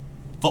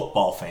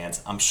Football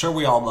fans, I'm sure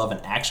we all love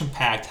an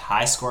action-packed,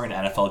 high-scoring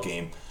NFL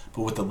game,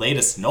 but with the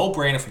latest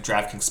no-brainer from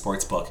DraftKings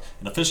Sportsbook,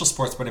 an official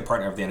sports betting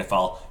partner of the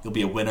NFL, you'll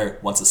be a winner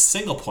once a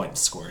single point is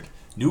scored.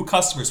 New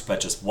customers who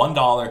bet just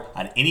 $1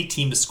 on any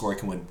team to score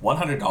can win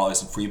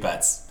 $100 in free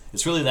bets.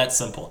 It's really that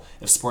simple.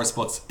 If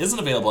Sportsbooks isn't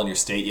available in your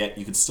state yet,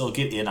 you can still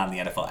get in on the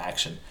NFL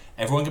action.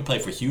 Everyone can play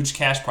for huge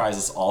cash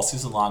prizes all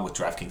season long with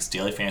DraftKings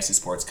Daily Fantasy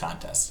Sports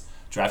Contests.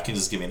 DraftKings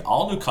is giving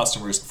all new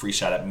customers a free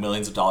shot at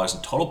millions of dollars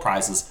in total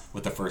prizes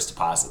with their first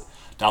deposit.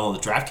 Download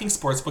the DraftKings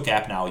Sportsbook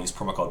app now. Use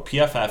promo code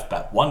PFF.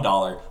 Bet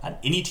 $1 on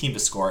any team to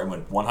score and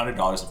win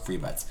 $100 in free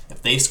bets.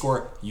 If they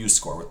score, you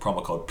score with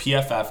promo code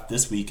PFF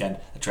this weekend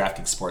at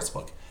DraftKings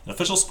Sportsbook. An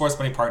official sports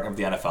betting partner of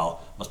the NFL.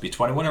 Must be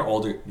 21 or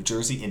older. New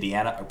Jersey,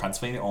 Indiana, or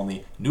Pennsylvania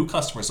only. New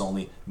customers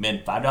only. Min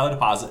 $5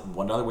 deposit and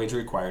 $1 wager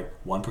required.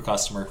 One per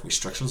customer.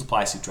 Restrictions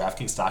apply. See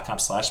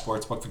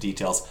DraftKings.com/sportsbook for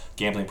details.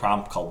 Gambling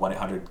problem? Call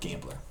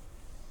 1-800-GAMBLER.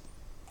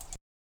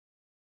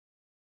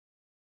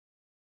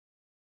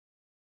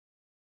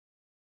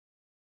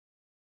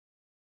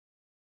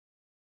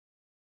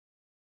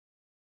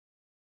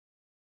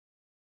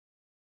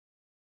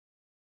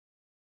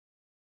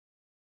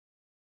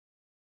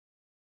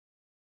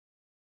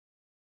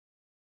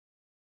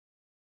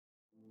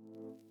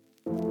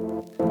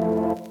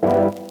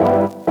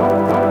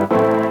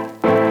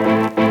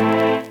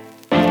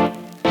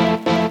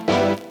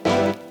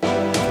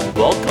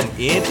 Welcome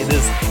in. It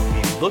is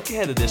the look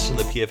ahead edition of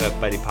the PFF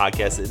Betting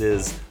Podcast. It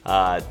is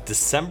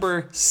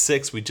December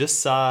 6th. We just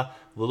saw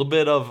a little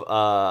bit of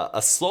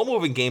a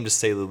slow-moving game, to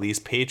say the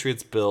least.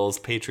 Patriots-Bills.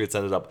 Patriots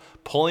ended up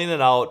pulling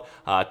it out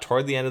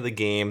toward the end of the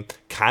game.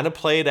 Kind of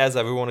played as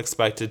everyone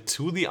expected,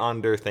 to the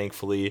under,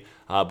 thankfully.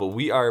 But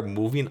we are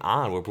moving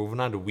on. We're moving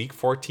on to Week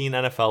 14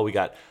 NFL. We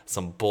got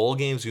some bowl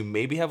games. We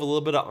maybe have a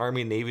little bit of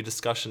Army-Navy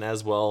discussion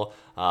as well.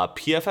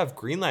 PFF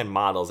Greenline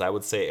models, I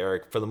would say,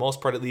 Eric, for the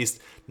most part at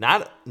least,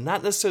 not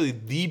necessarily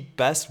the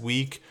best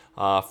week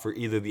for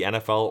either the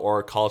NFL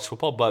or college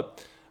football,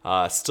 but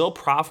still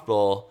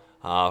profitable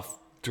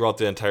throughout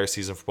the entire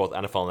season for both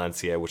NFL and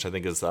NCAA, which I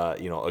think is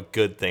a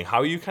good thing. How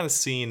are you kind of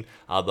seeing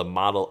the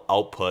model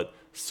output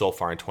so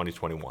far in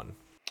 2021?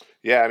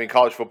 Yeah, I mean,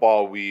 college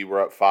football, we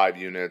were up 5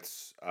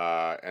 units.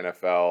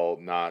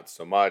 NFL, not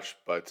so much.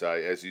 But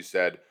as you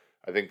said,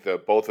 I think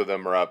both of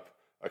them are up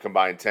a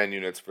combined 10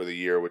 units for the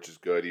year, which is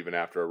good, even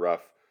after a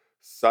rough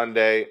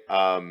Sunday.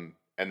 And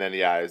then,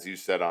 yeah, as you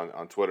said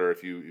on Twitter,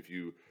 if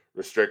you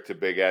restrict to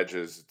big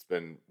edges, it's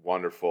been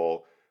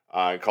wonderful.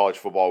 In college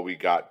football, we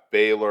got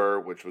Baylor,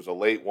 which was a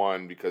late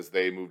one because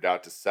they moved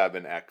out to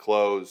 7 at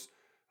close.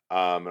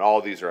 And all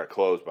of these are at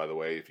close, by the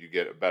way, if you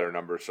get a better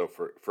number. So,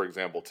 for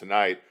example,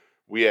 tonight,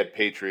 we had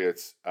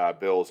Patriots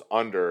Bills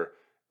under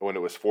when it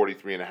was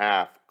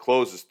 43.5.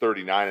 Close is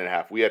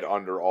 39.5. We had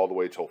under all the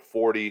way till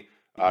 40.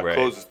 Right.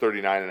 Close is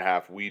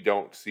 39.5. We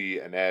don't see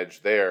an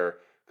edge there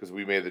because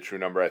we made the true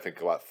number, I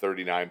think, about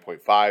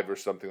 39.5 or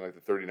something like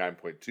the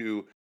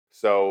 39.2.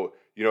 So,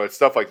 it's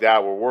stuff like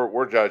that where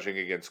we're judging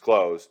against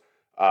close,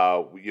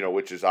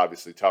 which is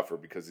obviously tougher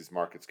because these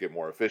markets get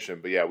more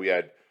efficient. But, yeah, we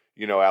had,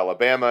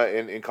 Alabama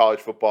in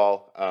college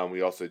football.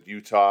 We also had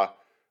Utah.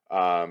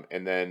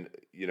 And then,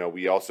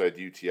 we also had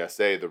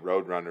UTSA, the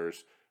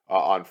Roadrunners,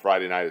 on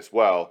Friday night as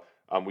well.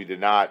 We did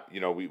not,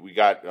 we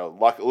got a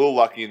little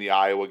lucky in the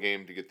Iowa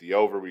game to get the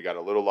over. We got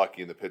a little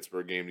lucky in the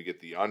Pittsburgh game to get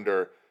the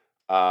under.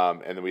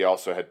 And then we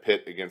also had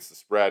Pitt against the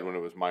spread when it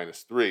was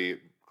 -3,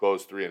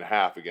 closed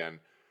 3.5 again.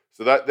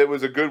 So that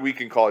was a good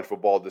week in college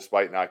football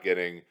despite not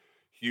getting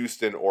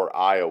Houston or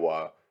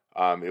Iowa.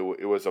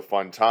 It was a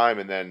fun time.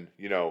 And then,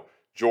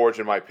 George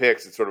and my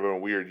picks, it's sort of been a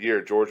weird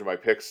year. George and my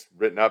picks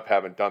written up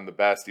haven't done the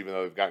best, even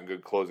though they've gotten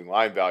good closing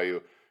line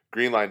value.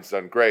 Greenline's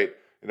done great.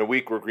 In a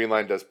week where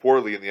Greenline does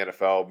poorly in the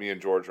NFL, me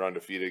and George are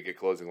undefeated, get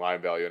closing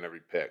line value on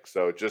every pick.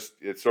 So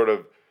it's sort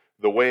of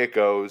the way it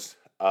goes.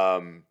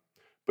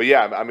 But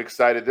yeah, I'm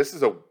excited. This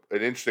is an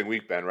interesting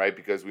week, Ben, right?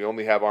 Because we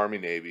only have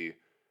Army-Navy.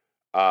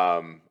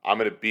 I'm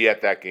going to be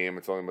at that game.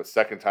 It's only the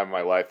second time in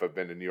my life I've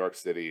been to New York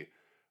City.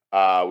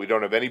 We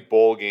don't have any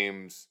bowl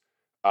games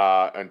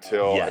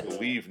until I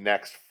believe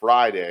next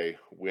Friday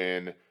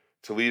when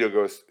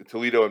Toledo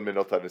and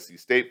Middle Tennessee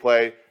State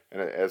play,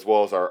 and as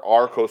well as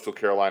our Coastal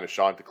Carolina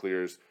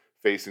Chanticleers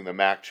facing the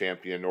MAC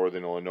champion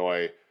Northern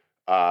Illinois,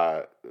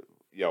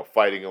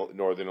 fighting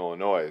Northern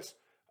Illinois.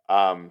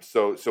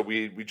 So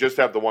we just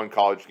have the one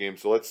college game.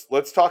 So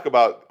let's talk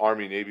about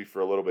Army-Navy for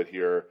a little bit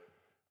here.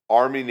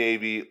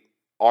 Army-Navy,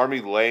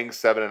 Army laying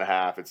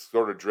 7.5. It's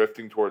sort of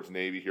drifting towards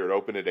Navy here. It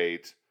opened at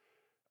 8.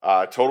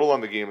 Total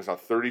on the game is now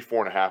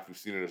 34.5. We've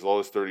seen it as low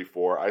as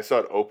 34. I saw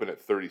it open at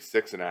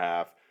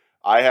 36.5.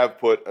 I have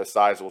put a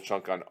sizable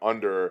chunk on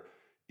under,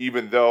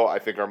 even though I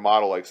think our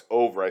model likes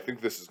over. I think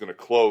this is going to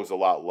close a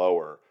lot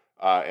lower.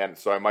 And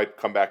so I might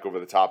come back over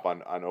the top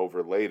on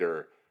over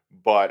later.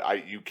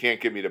 But you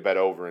can't get me to bet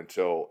over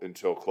until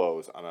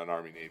close on an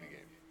Army-Navy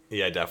game.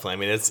 Yeah, definitely. I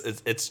mean,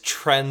 it's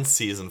trend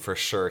season for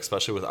sure,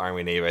 especially with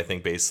Army-Navy. I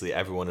think basically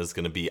everyone is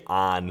going to be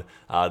on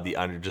the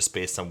under just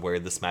based on where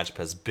this matchup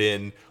has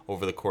been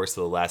over the course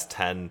of the last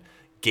 10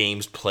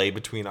 games played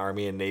between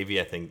Army and Navy.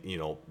 I think,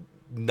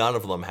 none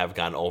of them have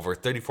gone over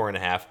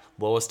 34.5,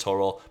 lowest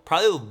total.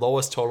 Probably the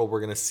lowest total we're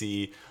going to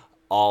see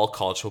all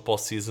college football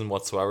season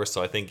whatsoever.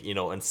 So I think,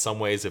 in some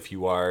ways, if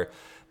you are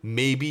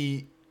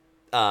maybe,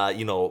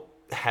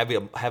 have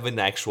an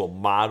actual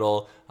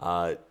model,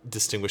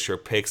 distinguish your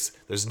picks,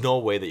 there's no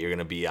way that you're going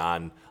to be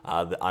on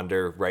the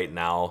under right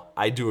now.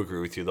 I do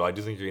agree with you, though. I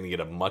do think you're going to get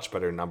a much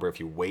better number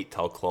if you wait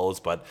till close,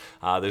 but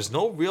there's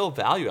no real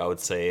value, I would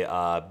say,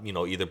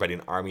 either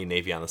betting Army,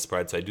 Navy on the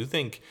spread. So I do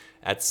think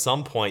at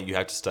some point you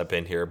have to step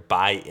in here,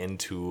 buy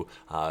into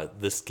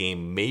this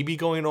game maybe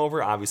going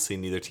over. Obviously,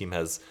 neither team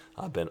has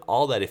been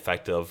all that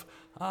effective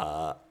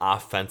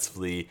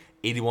offensively.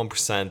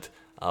 81%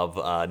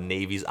 of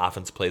Navy's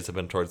offensive plays have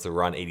been towards the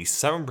run.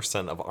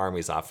 87% of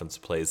Army's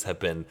offensive plays have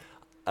been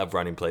of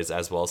running plays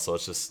as well. So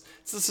this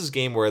is a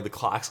game where the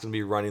clock's going to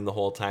be running the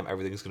whole time.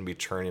 Everything's going to be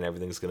churning.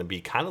 Everything's going to be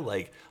kind of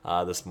like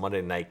this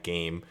Monday night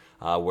game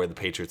where the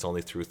Patriots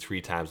only threw 3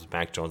 times with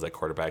Mac Jones at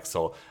quarterback.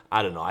 So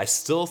I don't know. I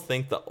still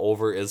think the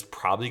over is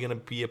probably going to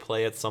be a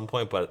play at some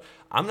point, but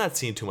I'm not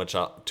seeing too much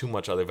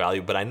other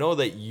value. But I know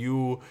that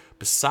you,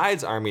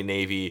 besides Army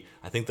Navy,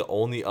 I think the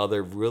only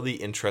other really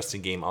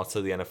interesting game outside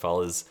of the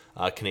NFL is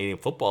Canadian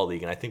Football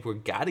League, and I think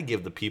we've got to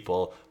give the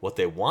people what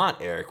they want,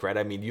 Eric. Right?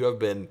 I mean, you have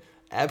been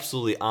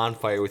absolutely on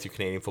fire with your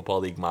Canadian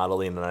Football League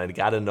modeling, and I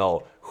got to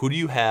know, who do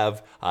you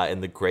have in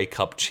the Grey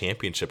Cup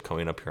Championship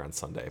coming up here on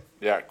Sunday?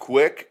 Yeah,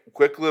 quick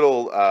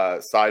little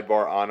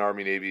sidebar on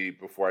Army Navy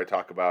before I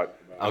talk about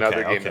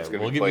another game that's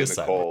going to be played in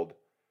the cold.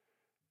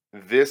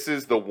 This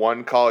is the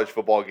one college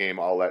football game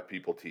I'll let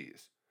people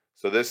tease.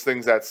 So this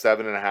thing's at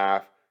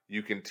 7.5.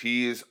 You can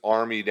tease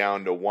Army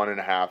down to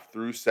 1.5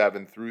 through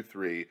 7 through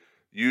 3.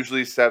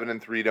 Usually 7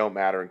 and 3 don't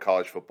matter in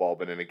college football,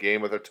 but in a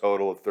game with a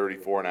total of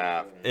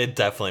 34.5, it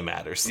definitely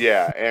matters.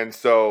 Yeah, and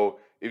so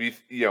if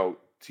you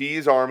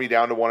tease Army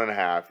down to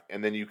 1.5,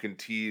 and then you can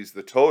tease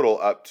the total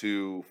up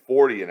to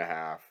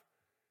 40.5,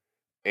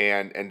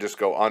 and just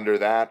go under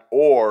that.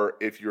 Or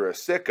if you're a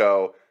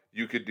sicko,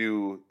 you could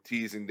do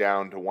teasing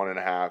down to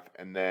 1.5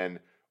 and then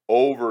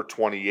over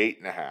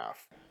 28.5.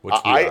 Which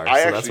I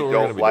actually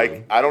don't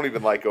like. I don't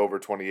even like over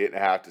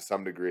 28.5 to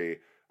some degree.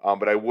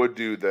 But I would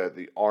do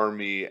the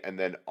Army and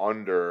then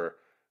under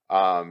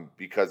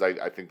because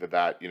I think that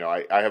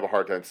I have a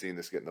hard time seeing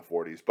this get in the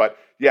 40s. But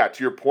yeah,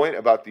 to your point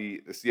about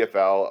the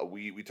CFL,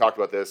 we talked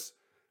about this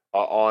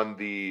on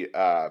the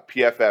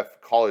PFF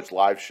College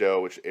Live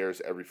show, which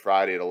airs every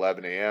Friday at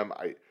 11 a.m.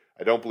 I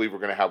don't believe we're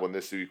going to have one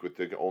this week with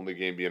the only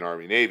game being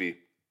Army Navy.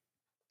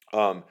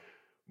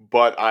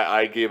 But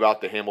I gave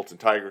out the Hamilton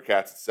Tiger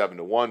Cats at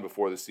 7-1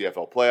 before the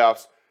CFL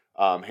playoffs.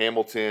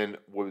 Hamilton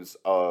was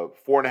a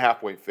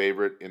 4.5-point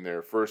favorite in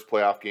their first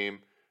playoff game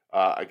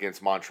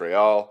against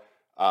Montreal.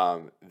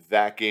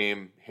 That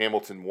game,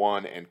 Hamilton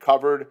won and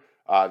covered.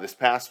 This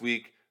past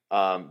week,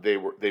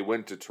 they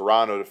went to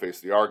Toronto to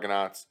face the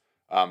Argonauts.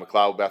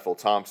 McLeod Bethel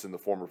Thompson, the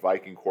former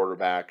Viking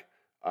quarterback,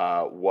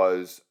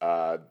 was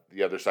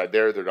the other side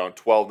there. They're down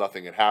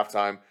 12-0 at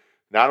halftime.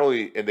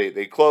 And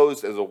they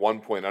closed as a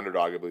 1-point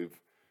underdog, I believe.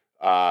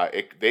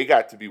 They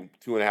got to be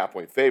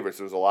 2.5-point favorites.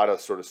 There was a lot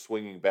of sort of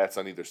swinging bets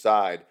on either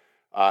side.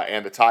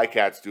 And the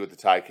Ticats do what the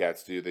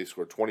Ticats do. They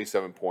scored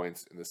 27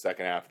 points in the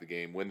second half of the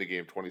game, win the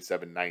game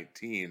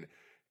 27-19.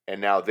 And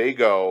now they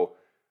go,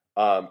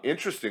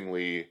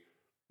 interestingly,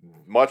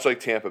 much like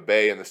Tampa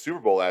Bay in the Super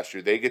Bowl last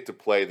year, they get to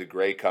play the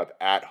Grey Cup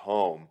at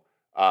home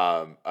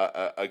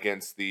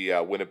against the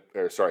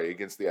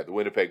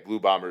Winnipeg Blue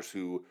Bombers,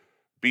 who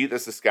beat the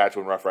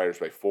Saskatchewan Roughriders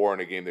by 4 in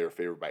a game they were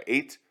favored by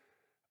 8.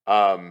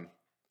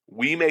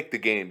 We make the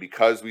game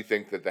because we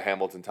think that the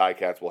Hamilton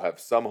Ticats will have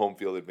some home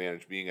field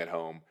advantage being at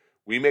home.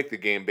 We make the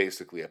game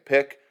basically a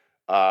pick.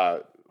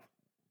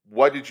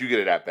 What did you get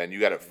it at, Ben? You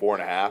got it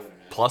 4.5?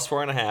 Plus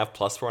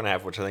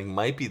 4.5, which I think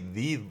might be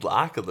the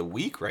lock of the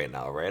week right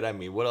now, right? I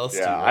mean, what else do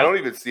you I don't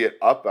even see it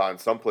up on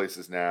some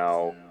places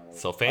now.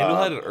 So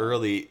FanDuel had it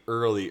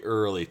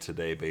early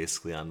today,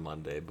 basically on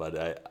Monday, but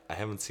I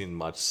haven't seen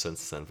much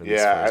since then. I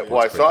saw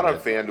it on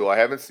FanDuel. I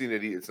haven't seen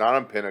it. It's not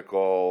on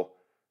Pinnacle.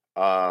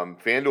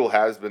 FanDuel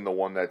has been the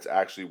one that's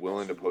actually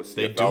willing to post.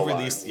 They do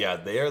release,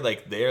 they are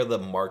the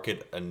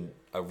market and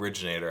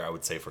originator, I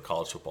would say, for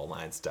college football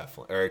lines,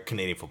 definitely, or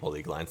Canadian Football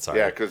League lines.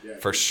 Sorry,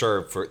 for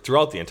sure,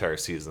 throughout the entire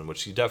season,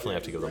 which you definitely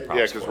have to give them props.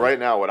 Yeah, because right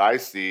now what I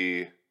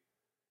see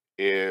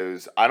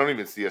is I don't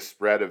even see a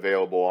spread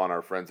available on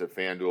our friends at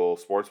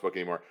FanDuel Sportsbook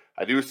anymore.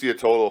 I do see a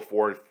total of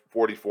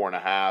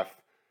 44.5. It's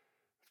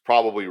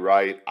probably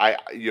right.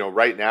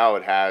 Right now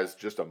it has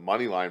just a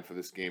money line for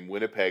this game.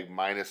 Winnipeg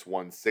minus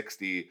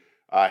 160.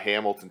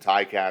 Hamilton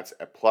Ticats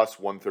at plus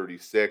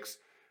 136.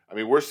 I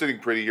mean, we're sitting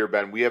pretty here,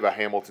 Ben. We have a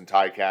Hamilton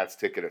Ticats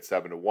ticket at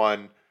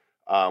 7-1.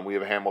 We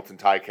have a Hamilton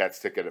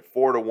Ticats ticket at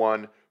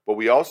 4-1. But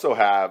we also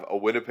have a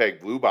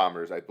Winnipeg Blue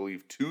Bombers, I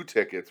believe, 2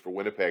 tickets for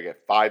Winnipeg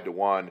at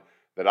 5-1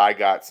 that I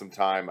got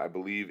sometime, I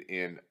believe,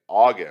 in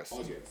August.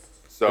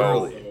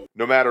 So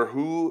no matter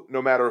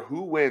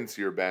who wins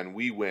here, Ben,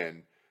 we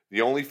win.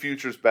 The only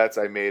futures bets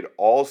I made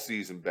all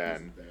season,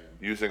 Ben,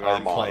 using our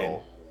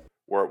model,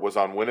 where it was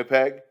on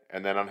Winnipeg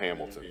and then on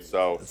Hamilton.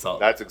 So all-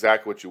 that's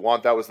exactly what you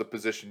want. That was the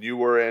position you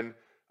were in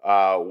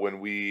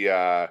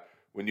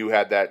when you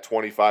had that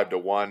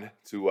 25-1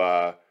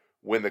 to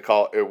win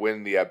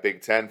the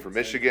Big Ten for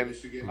Michigan.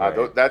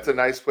 Right. That's a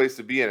nice place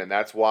to be in, and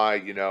that's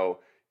why,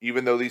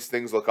 even though these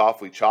things look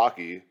awfully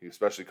chalky,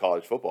 especially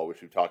college football,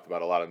 which we've talked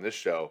about a lot on this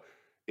show,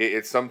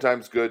 it's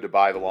sometimes good to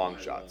buy the long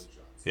shots.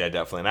 Yeah,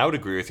 definitely. And I would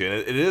agree with you. And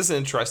it is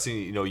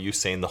interesting, you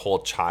saying the whole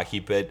chalky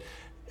bit,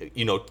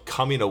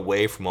 coming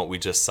away from what we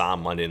just saw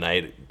Monday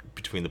night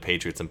between the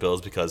Patriots and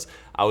Bills, because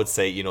I would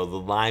say, the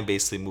line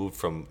basically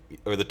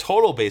the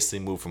total basically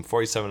moved from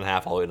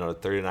 47.5 all the way down to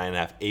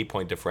 39.5,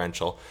 8-point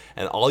differential.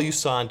 And all you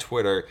saw on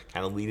Twitter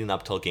kind of leading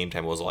up till game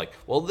time was like,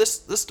 well,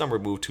 this number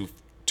moved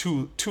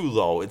too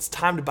low. It's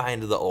time to buy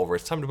into the over.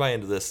 It's time to buy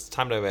into this. It's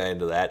time to buy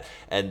into that.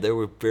 And there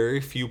were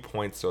very few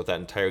points throughout that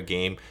entire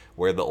game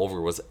where the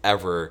over was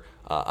ever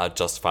a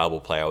justifiable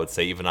play, I would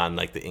say, even on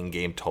like the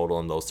in-game total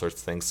and those sorts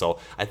of things. So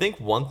I think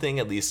one thing,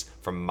 at least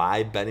from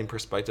my betting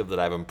perspective, that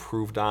I've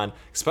improved on,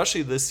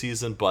 especially this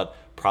season, but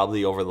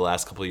probably over the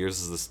last couple of years,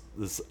 is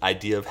this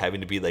idea of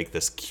having to be like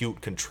this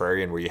cute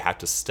contrarian where you have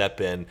to step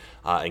in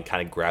and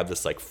kind of grab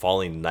this like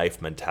falling knife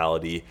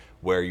mentality,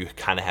 where you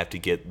kind of have to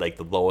get like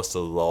the lowest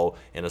of the low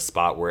in a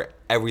spot where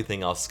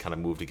everything else is kind of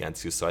moved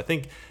against you. So I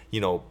think,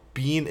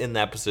 being in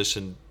that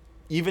position,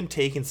 even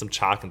taking some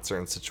chalk in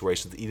certain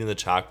situations, eating the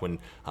chalk when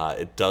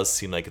it does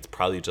seem like it's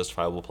probably a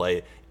justifiable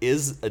play,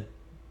 is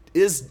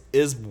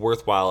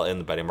worthwhile in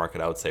the betting market,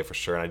 I would say, for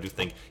sure. And I do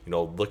think,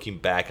 looking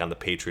back on the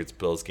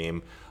Patriots-Bills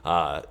game,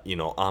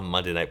 on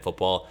Monday Night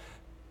Football,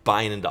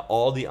 buying into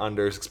all the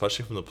unders,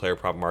 especially from the player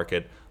prop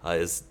market,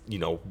 is,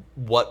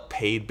 what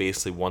paid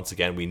basically once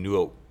again. We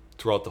knew it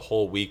throughout the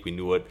whole week. We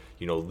knew it,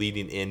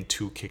 leading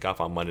into kickoff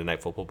on Monday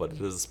Night Football, but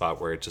it is a spot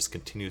where it just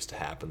continues to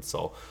happen.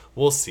 So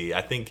we'll see.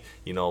 I think,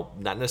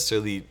 not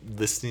necessarily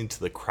listening to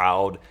the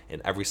crowd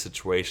in every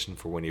situation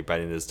for when you're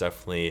betting is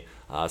definitely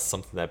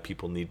something that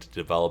people need to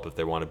develop if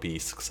they want to be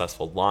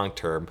successful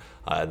long-term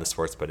in the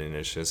sports betting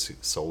industry.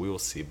 So we will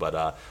see.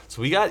 But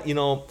so we got,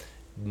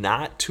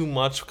 not too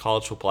much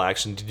college football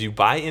action. Did you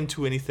buy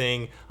into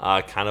anything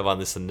kind of on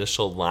this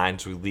initial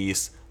lines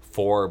release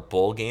for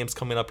bowl games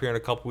coming up here in a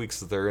couple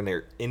weeks? Is there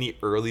any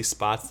early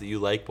spots that you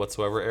like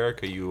whatsoever,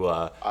 Eric? Are you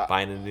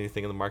buying into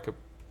anything in the market?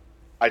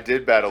 I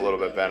did bet a little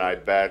bit, Ben. I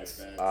bet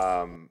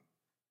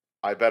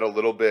a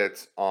little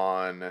bit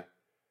on.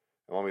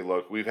 Let me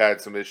look. We've had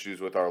some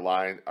issues with our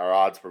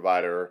odds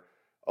provider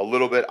a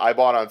little bit. I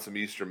bought on some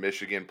Eastern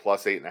Michigan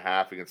plus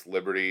 8.5 against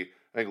Liberty.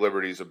 I think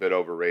Liberty's a bit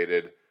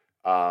overrated.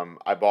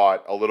 I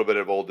bought a little bit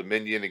of Old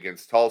Dominion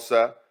against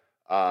Tulsa.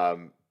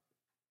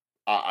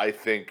 I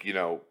think,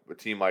 a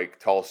team like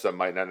Tulsa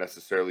might not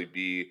necessarily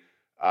be,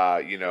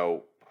 not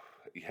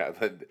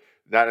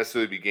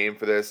necessarily be game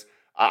for this.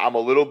 I'm a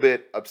little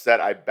bit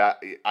upset.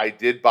 I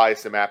did buy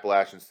some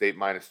Appalachian State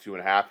minus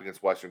 2.5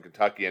 against Western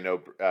Kentucky. I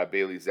know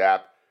Bailey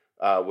Zapp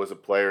was a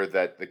player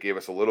that gave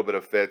us a little bit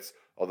of fits,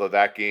 although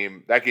that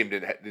game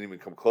didn't even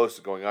come close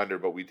to going under,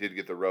 but we did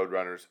get the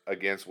Roadrunners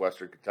against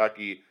Western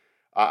Kentucky.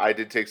 I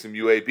did take some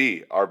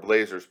UAB, our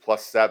Blazers,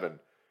 plus 7.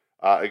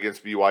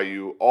 Against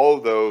BYU. All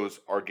of those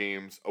are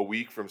games a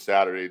week from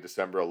Saturday,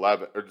 December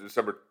 11th or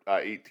December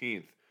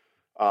 18th.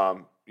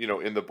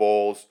 In the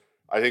bowls,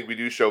 I think we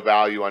do show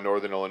value on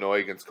Northern Illinois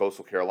against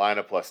Coastal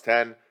Carolina plus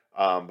 10.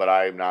 But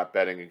I'm not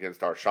betting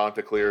against our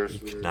Chanticleers.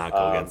 You cannot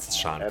go against the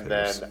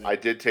Chanticleers. And then I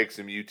did take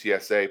some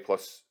UTSA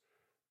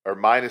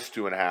minus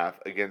 2.5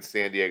 against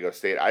San Diego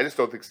State. I just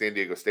don't think San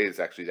Diego State is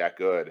actually that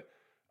good.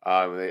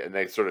 And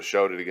they sort of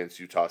showed it against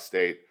Utah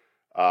State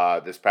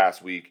this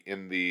past week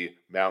in the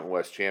Mountain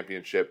West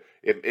Championship.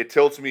 It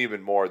tilts me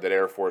even more that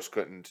Air Force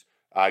couldn't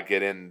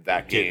get in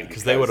that game.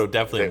 Because they would have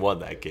definitely won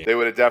that game. They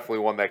would have definitely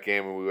won that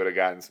game, and we would have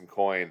gotten some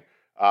coin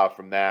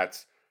from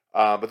that.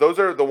 But those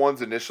are the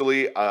ones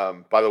initially.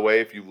 By the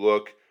way, if you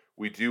look,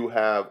 we do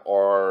have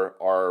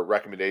our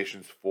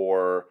recommendations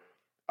for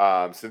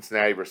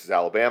Cincinnati versus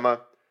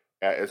Alabama,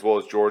 as well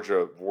as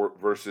Georgia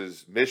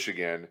versus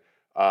Michigan.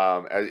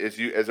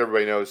 As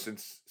everybody knows,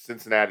 since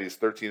Cincinnati is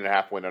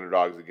 13.5-point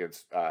underdogs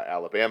against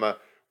Alabama,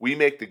 we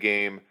make the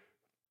game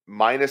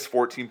minus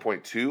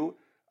 14.2.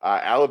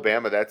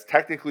 Alabama, that's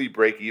technically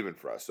break even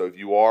for us. So if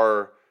you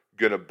are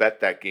going to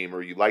bet that game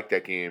or you like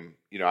that game,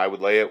 I would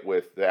lay it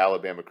with the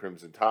Alabama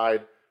Crimson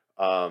Tide.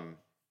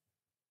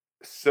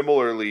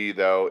 Similarly,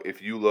 though,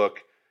 if you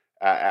look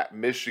at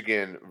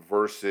Michigan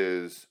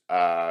versus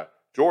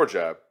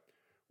Georgia,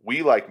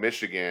 we like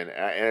Michigan,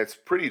 and it's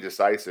pretty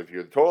decisive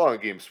here. The total on the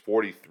game is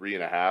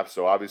 43.5,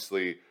 so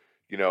obviously,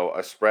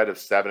 a spread of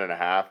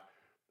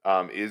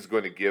 7.5 is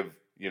going to give,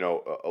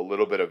 a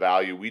little bit of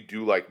value. We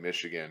do like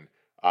Michigan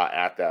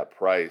at that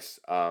price.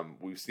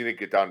 We've seen it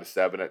get down to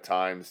 7 at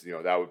times.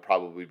 That would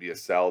probably be a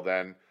sell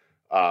then,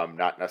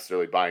 not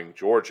necessarily buying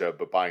Georgia,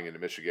 but buying into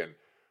Michigan.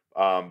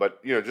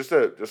 But just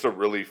a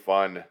really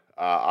fun,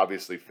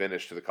 obviously,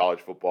 finish to the college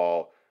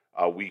football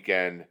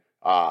weekend.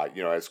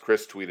 As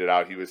Chris tweeted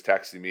out, he was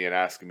texting me and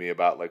asking me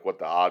about like what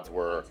the odds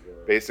were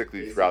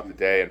basically throughout the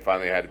day, and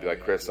finally I had to be like,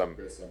 Chris, I'm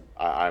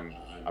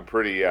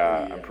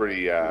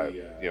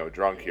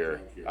drunk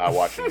here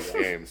watching these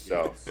games.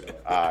 So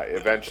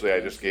eventually, I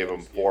just gave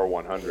them 4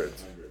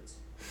 100s.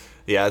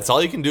 Yeah, it's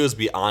all you can do is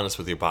be honest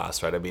with your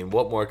boss, right? I mean,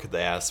 what more could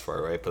they ask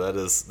for, right? But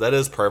that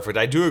is perfect.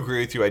 I do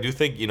agree with you. I do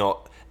think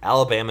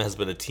Alabama has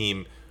been a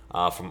team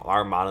from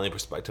our modeling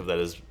perspective that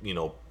has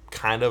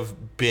kind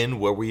of been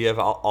where we have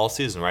all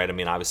season, right? I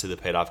mean, obviously they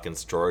paid off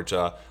against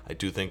Georgia. I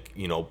do think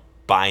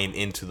buying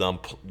into them,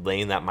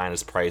 laying that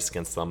minus price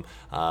against them,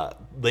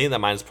 laying that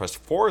minus price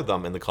for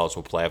them in the college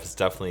football playoff is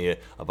definitely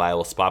a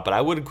viable spot. But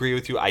I would agree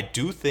with you. I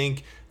do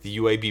think the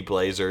UAB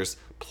Blazers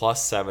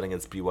 +7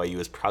 against BYU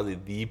is probably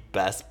the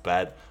best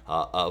bet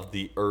of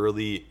the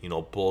early,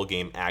 bowl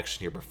game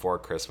action here before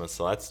Christmas.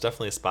 So that's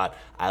definitely a spot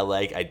I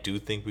like. I do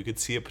think we could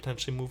see it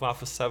potentially move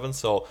off of 7.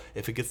 So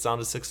if it gets down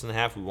to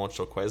 6.5, we won't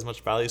show quite as much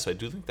value. So I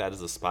do think that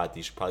is a spot that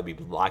you should probably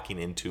be locking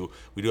into.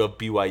 We do have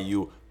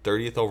BYU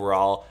 30th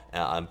overall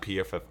on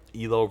PFF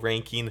ELO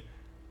ranking.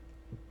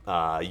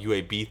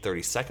 UAB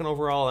 32nd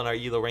overall in our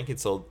ELO ranking.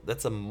 So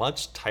that's a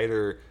much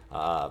tighter,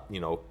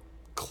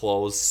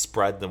 close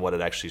spread than what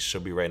it actually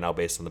should be right now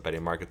based on the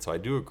betting market. So I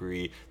do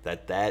agree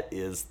that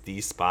is the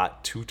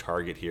spot to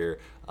target here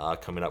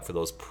coming up for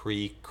those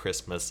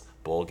pre-Christmas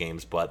bowl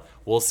games. But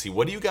we'll see.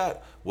 What do you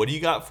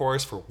got for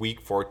us for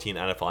Week 14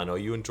 NFL? I know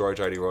you and George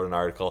already wrote an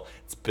article.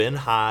 It's been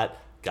hot.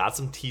 Got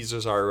some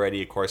teasers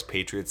already. Of course,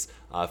 Patriots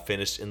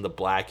finished in the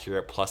black here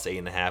at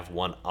 +8.5,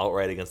 won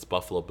outright against the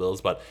Buffalo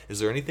Bills. But is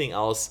there anything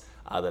else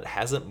that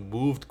hasn't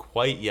moved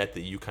quite yet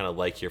that you kind of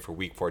like here for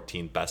Week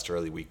 14 best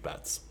early week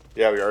bets?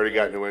 Yeah, we already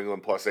got New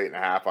England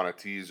 +8.5 on a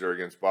teaser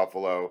against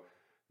Buffalo.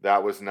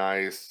 That was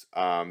nice.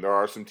 There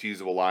are some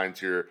teasable lines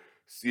here.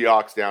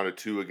 Seahawks down to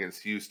 2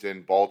 against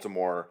Houston.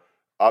 Baltimore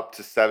up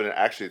to 7.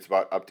 Actually, it's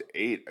about up to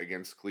 8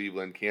 against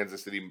Cleveland.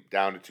 Kansas City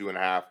down to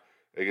 2.5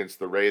 against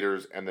the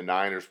Raiders, and the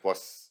Niners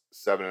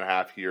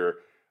 +7.5 here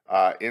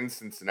in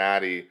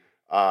Cincinnati.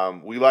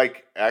 We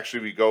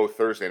go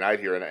Thursday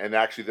night here, and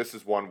actually this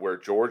is one where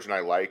George and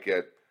I like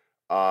it,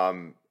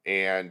 and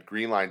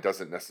Greenline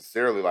doesn't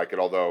necessarily like it,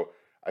 although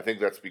I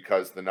think that's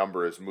because the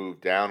number has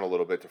moved down a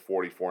little bit to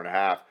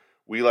 44.5.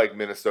 We like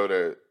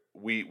Minnesota.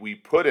 We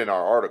put in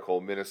our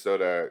article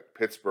Minnesota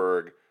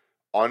Pittsburgh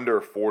under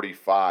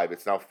 45.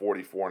 It's now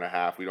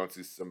 44.5. We don't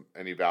see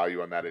any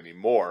value on that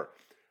anymore.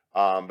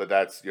 But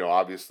that's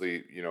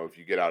obviously if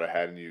you get out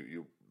ahead and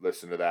you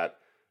listen to that,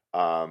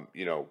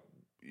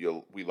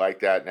 we like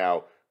that.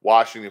 Now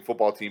Washington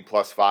football team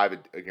 +5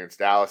 against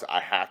Dallas.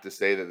 I have to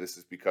say that this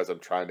is because I'm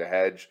trying to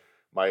hedge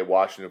my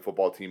Washington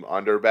football team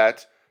under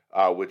bet.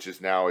 Which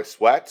is now a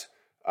sweat.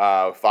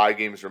 5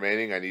 games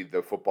remaining. I need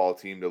the football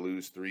team to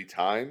lose 3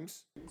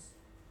 times,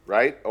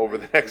 right, over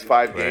the next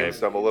 5 games.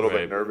 So I'm a little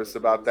bit nervous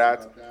about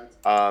that.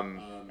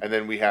 And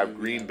then we have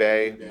Green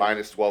Bay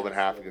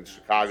 -12.5 against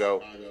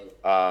Chicago,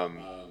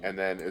 and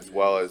then as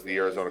well as the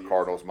Arizona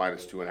Cardinals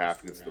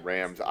 -2.5 against the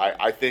Rams.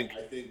 I think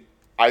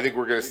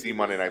we're going to see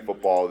Monday Night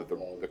Football that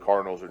the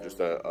Cardinals are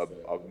just a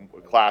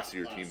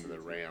classier team than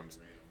the Rams.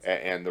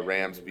 And the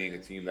Rams being a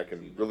team that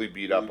can really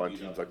beat up on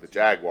teams like the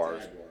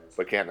Jaguars,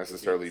 but can't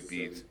necessarily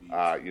beat,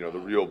 the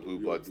real blue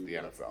bloods of the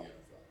NFL.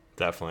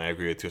 Definitely, I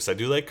agree with you. So I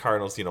do like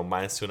Cardinals,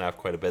 -2.5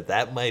 quite a bit.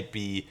 That might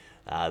be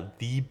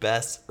the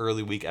best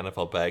early week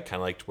NFL bet,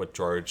 kind of like what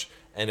George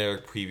and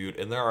Eric previewed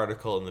in their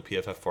article in the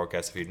PFF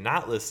forecast. If you're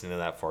not listening to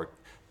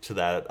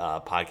that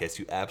podcast,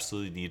 you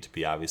absolutely need to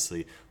be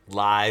obviously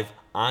live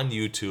on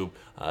YouTube.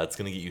 It's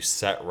going to get you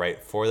set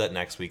right for that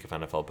next week of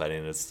NFL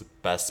betting. It's the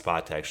best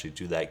spot to actually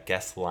do that.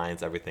 Guess the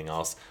lines, everything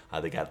else.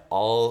 They got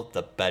all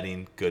the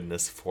betting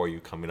goodness for you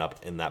coming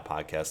up in that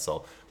podcast.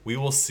 So we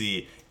will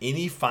see.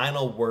 Any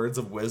final words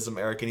of wisdom,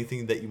 Eric?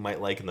 Anything that you might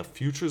like in the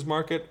futures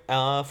market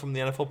from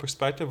the NFL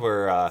perspective,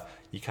 or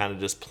you kind of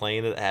just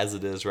playing it as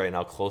it is right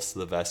now, close to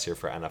the vest here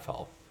for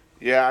NFL?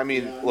 Yeah, I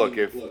mean, look,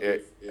 if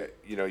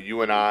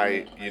you and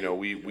I,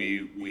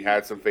 we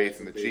had some faith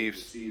in the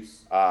Chiefs.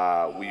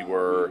 We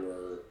were,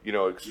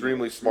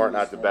 extremely smart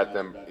not to bet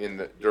them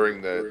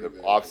during the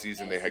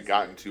offseason. They had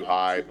gotten too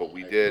high, but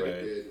we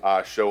did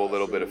show a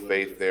little bit of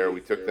faith there.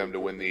 We took them to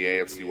win the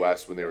AFC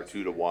West when they were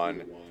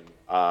 2-1,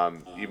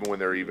 even when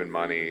they're even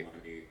money.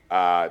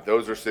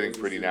 Those are sitting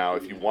pretty now.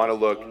 If you want to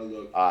look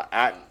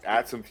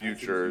at some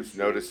futures,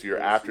 notice here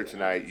after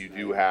tonight you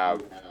do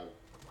have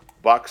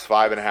Bucks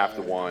 5.5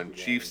 to 1,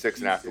 Chiefs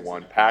 6.5 to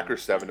 1,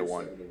 Packers 7 to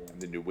 1,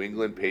 and the New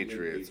England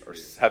Patriots are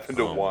 7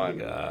 to 1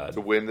 to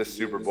win the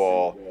Super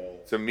Bowl.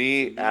 To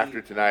me,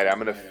 after tonight, I'm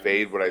going to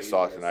fade what I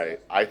saw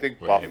tonight. I think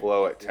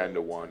Buffalo at 10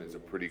 to 1 is a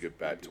pretty good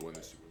bet to win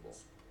the Super Bowl.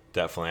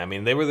 Definitely. I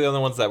mean, they were the only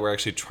ones that were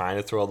actually trying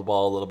to throw the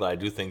ball a little bit. I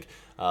do think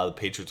the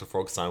Patriots are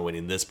focused on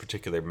winning this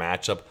particular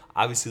matchup.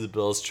 Obviously, the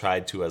Bills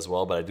tried to as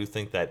well, but I do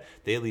think that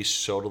they at least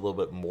showed a little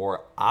bit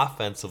more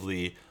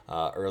offensively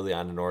early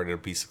on in order to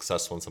be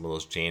successful in some of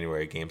those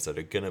January games that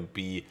are going to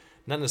be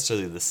not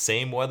necessarily the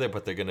same weather,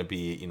 but they're going to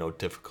be,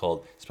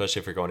 difficult, especially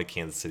if you're going to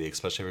Kansas City,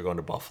 especially if you're going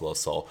to Buffalo.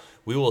 So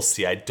we will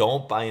see. I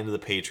don't buy into the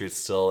Patriots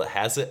still. It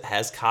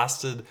has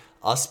costed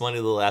us money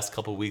the last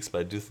couple of weeks, but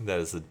I do think that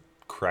is a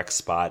correct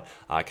spot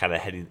kind of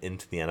heading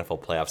into the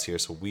NFL playoffs here.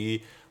 So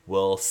we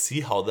will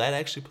see how that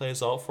actually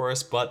plays out for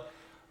us. But,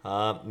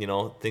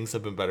 things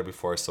have been better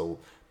before. So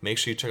make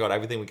sure you check out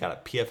everything we got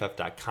at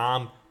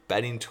pff.com.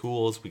 Betting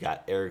tools. We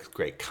got Eric's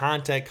great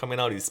content coming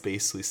out. He's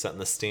basically setting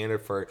the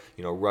standard for,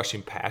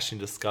 rushing passing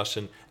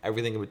discussion,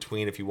 everything in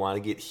between. If you want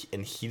to get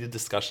in heated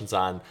discussions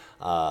on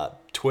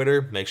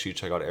Twitter, make sure you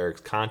check out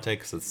Eric's content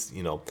because it's,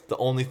 the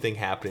only thing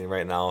happening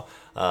right now.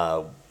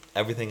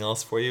 Everything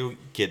else for you,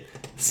 get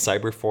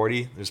Cyber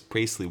 40. There's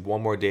basically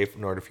one more day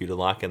in order for you to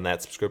lock in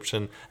that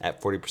subscription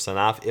at 40%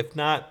 off. If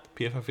not,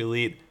 PFF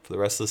Elite for the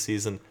rest of the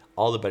season.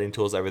 All the betting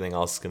tools, everything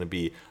else is going to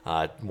be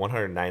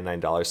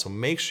 $199. So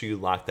make sure you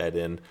lock that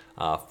in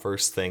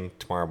first thing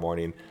tomorrow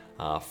morning.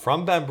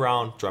 From Ben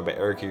Brown, joined by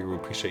Eric here. We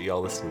appreciate you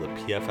all listening to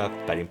the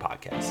PFF Betting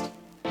Podcast.